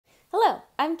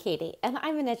I'm Katie, and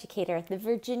I'm an educator at the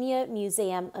Virginia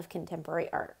Museum of Contemporary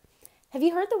Art. Have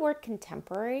you heard the word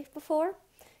contemporary before?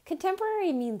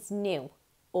 Contemporary means new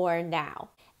or now.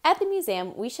 At the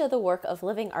museum, we show the work of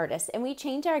living artists, and we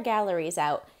change our galleries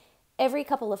out every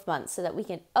couple of months so that we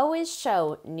can always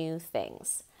show new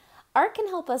things. Art can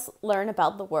help us learn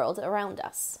about the world around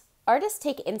us. Artists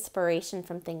take inspiration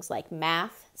from things like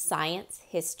math, science,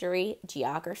 history,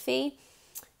 geography,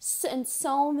 and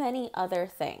so many other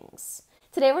things.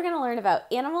 Today we're going to learn about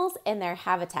animals and their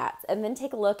habitats, and then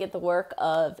take a look at the work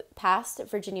of past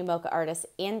Virginia MOCA artist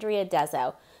Andrea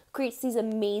Dezsö, who creates these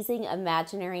amazing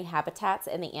imaginary habitats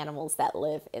and the animals that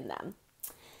live in them.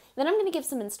 Then I'm going to give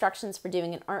some instructions for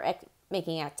doing an art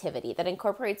making activity that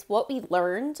incorporates what we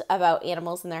learned about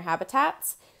animals and their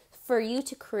habitats for you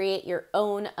to create your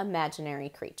own imaginary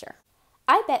creature.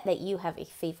 I bet that you have a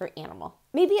favorite animal.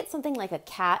 Maybe it's something like a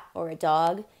cat or a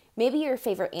dog. Maybe your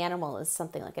favorite animal is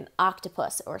something like an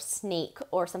octopus or a snake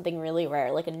or something really rare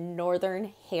like a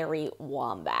northern hairy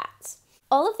wombat.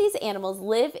 All of these animals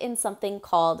live in something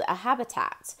called a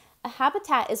habitat. A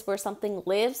habitat is where something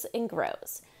lives and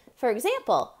grows. For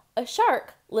example, a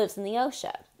shark lives in the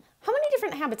ocean. How many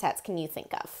different habitats can you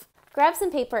think of? Grab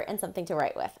some paper and something to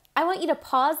write with. I want you to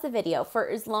pause the video for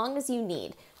as long as you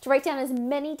need to write down as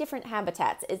many different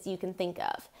habitats as you can think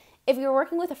of. If you're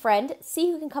working with a friend, see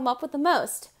who can come up with the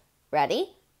most. Ready?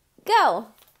 Go!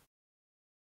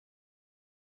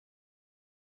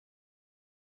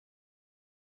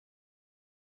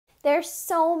 There are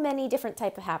so many different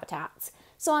types of habitats,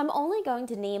 so I'm only going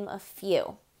to name a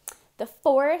few. The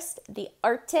forest, the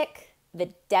Arctic,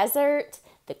 the desert,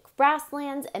 the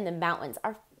grasslands, and the mountains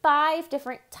are 5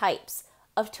 different types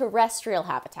of terrestrial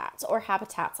habitats, or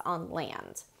habitats on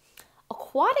land.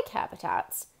 Aquatic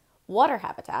habitats, water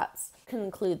habitats, can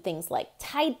include things like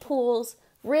tide pools,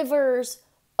 rivers,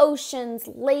 oceans,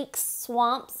 lakes,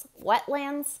 swamps,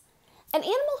 wetlands. An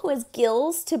animal who has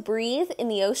gills to breathe in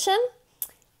the ocean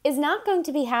is not going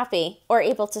to be happy or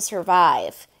able to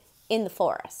survive in the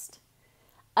forest.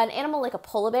 An animal like a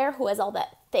polar bear who has all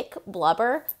that thick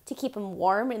blubber to keep him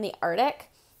warm in the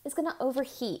Arctic is going to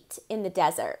overheat in the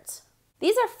desert.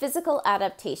 These are physical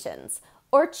adaptations,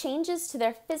 or changes to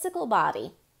their physical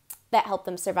body that help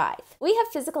them survive. We have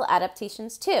physical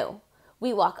adaptations too.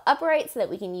 We walk upright so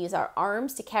that we can use our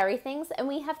arms to carry things, and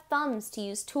we have thumbs to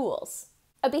use tools.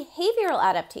 A behavioral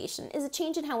adaptation is a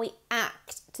change in how we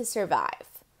act to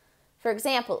survive. For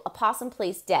example, a possum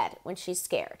plays dead when she's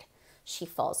scared. She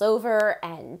falls over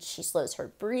and she slows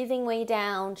her breathing way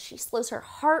down. She slows her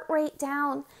heart rate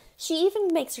down. She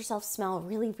even makes herself smell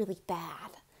really, really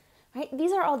bad. Right?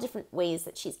 These are all different ways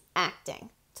that she's acting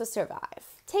to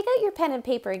survive. Take out your pen and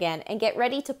paper again and get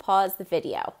ready to pause the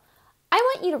video. I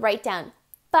want you to write down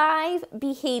 5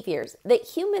 behaviors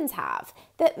that humans have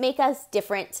that make us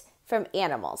different from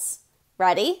animals.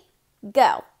 Ready?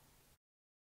 Go.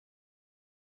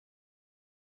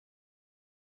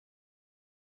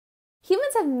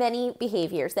 Humans have many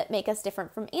behaviors that make us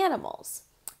different from animals.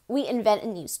 We invent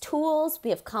and use tools, we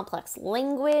have complex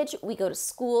language, we go to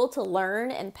school to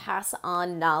learn and pass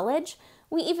on knowledge,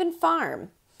 we even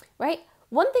farm, right?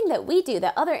 One thing that we do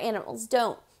that other animals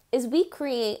don't is we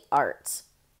create art.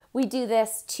 We do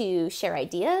this to share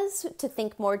ideas, to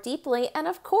think more deeply, and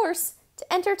of course,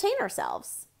 to entertain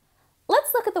ourselves.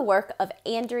 Let's look at the work of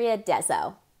Andrea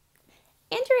Dezsö.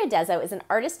 Andrea Dezsö is an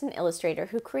artist and illustrator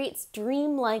who creates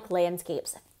dreamlike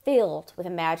landscapes filled with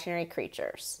imaginary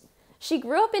creatures. She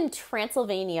grew up in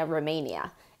Transylvania,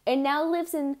 Romania, and now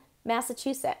lives in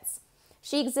Massachusetts.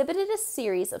 She exhibited a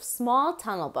series of small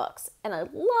tunnel books and a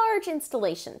large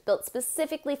installation built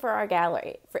specifically for our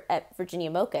gallery at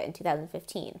Virginia MOCA in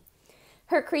 2015.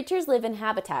 Her creatures live in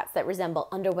habitats that resemble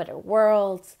underwater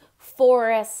worlds,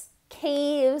 forests,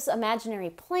 caves,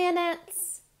 imaginary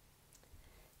planets.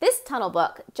 This tunnel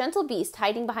book, Gentle Beast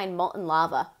Hiding Behind Molten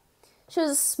Lava,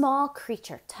 shows a small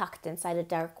creature tucked inside a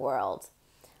dark world.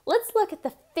 Let's look at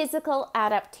the physical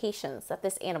adaptations that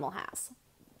this animal has.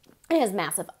 It has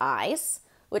massive eyes,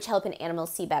 which help an animal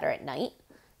see better at night,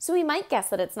 so we might guess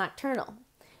that it's nocturnal.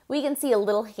 We can see a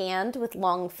little hand with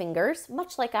long fingers,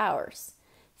 much like ours.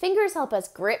 Fingers help us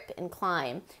grip and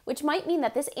climb, which might mean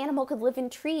that this animal could live in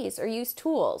trees or use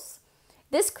tools.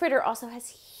 This critter also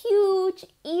has huge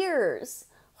ears.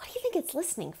 What do you think it's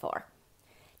listening for?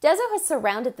 Dezsö has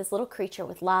surrounded this little creature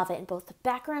with lava in both the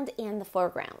background and the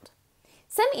foreground.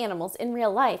 Some animals in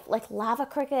real life, like lava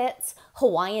crickets,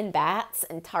 Hawaiian bats,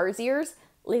 and tarsiers,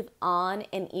 live on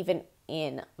and even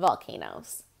in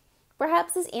volcanoes.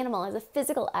 Perhaps this animal has a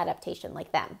physical adaptation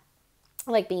like them,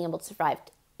 like being able to survive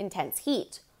intense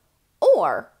heat.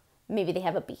 Or maybe they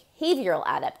have a behavioral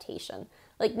adaptation,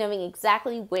 like knowing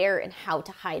exactly where and how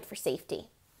to hide for safety.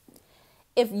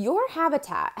 If your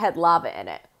habitat had lava in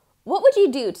it, what would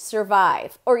you do to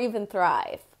survive or even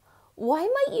thrive? Why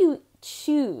might you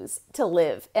choose to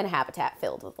live in a habitat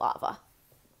filled with lava?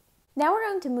 Now we're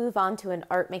going to move on to an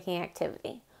art making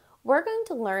activity. We're going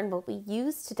to learn what we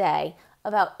use today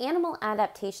about animal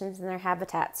adaptations in their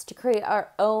habitats to create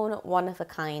our own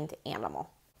one-of-a-kind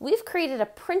animal. We've created a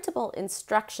printable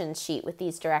instruction sheet with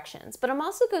these directions, but I'm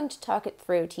also going to talk it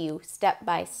through to you step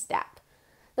by step.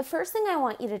 The first thing I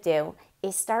want you to do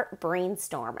is start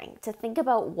brainstorming to think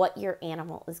about what your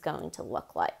animal is going to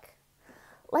look like.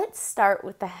 Let's start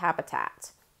with the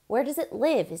habitat. Where does it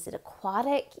live? Is it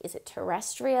aquatic? Is it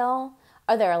terrestrial?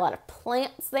 Are there a lot of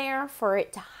plants there for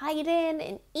it to hide in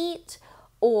and eat?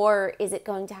 Or is it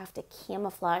going to have to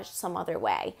camouflage some other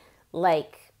way,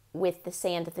 like with the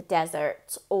sand of the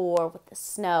desert or with the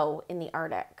snow in the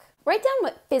Arctic? Write down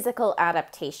what physical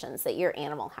adaptations that your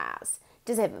animal has.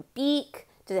 Does it have a beak?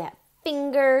 Does it have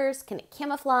fingers? Can it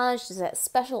camouflage? Does it have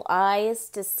special eyes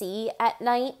to see at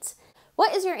night?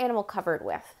 What is your animal covered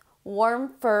with?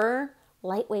 Warm fur?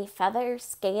 Lightweight feathers?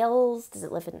 Scales? Does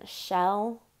it live in a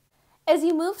shell? As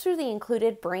you move through the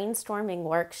included brainstorming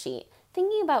worksheet,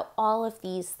 thinking about all of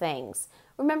these things,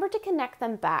 remember to connect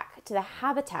them back to the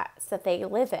habitats that they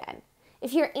live in.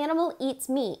 If your animal eats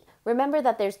meat, remember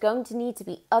that there's going to need to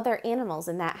be other animals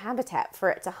in that habitat for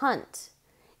it to hunt.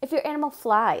 If your animal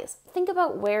flies, think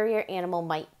about where your animal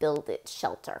might build its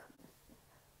shelter.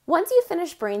 Once you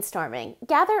finish brainstorming,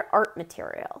 gather art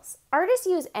materials. Artists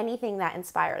use anything that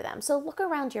inspire them, so look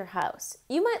around your house.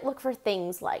 You might look for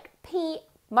things like paint,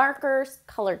 markers,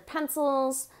 colored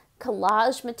pencils,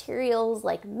 collage materials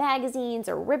like magazines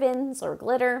or ribbons or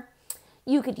glitter.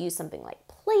 You could use something like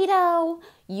Play-Doh.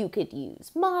 You could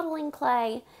use modeling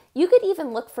clay. You could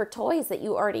even look for toys that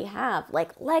you already have,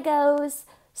 like Legos,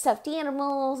 stuffed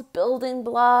animals, building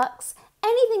blocks,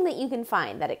 anything that you can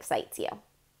find that excites you.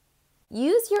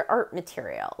 Use your art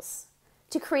materials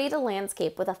to create a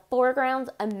landscape with a foreground,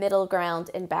 a middle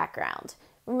ground, and background.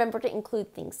 Remember to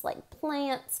include things like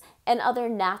plants and other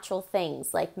natural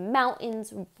things like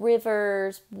mountains,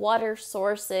 rivers, water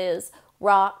sources,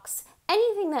 rocks,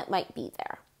 anything that might be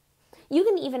there. You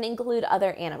can even include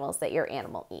other animals that your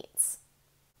animal eats.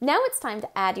 Now it's time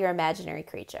to add your imaginary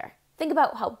creature. Think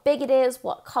about how big it is,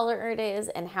 what color it is,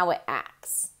 and how it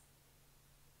acts.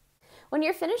 When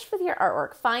you're finished with your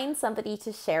artwork, find somebody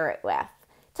to share it with.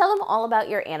 Tell them all about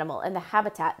your animal and the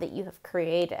habitat that you have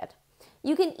created.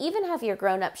 You can even have your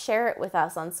grown-up share it with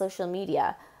us on social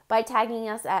media by tagging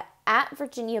us at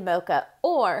Virginia MOCA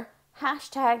or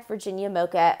 #Virginia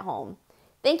MOCA at home.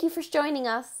 Thank you for joining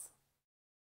us.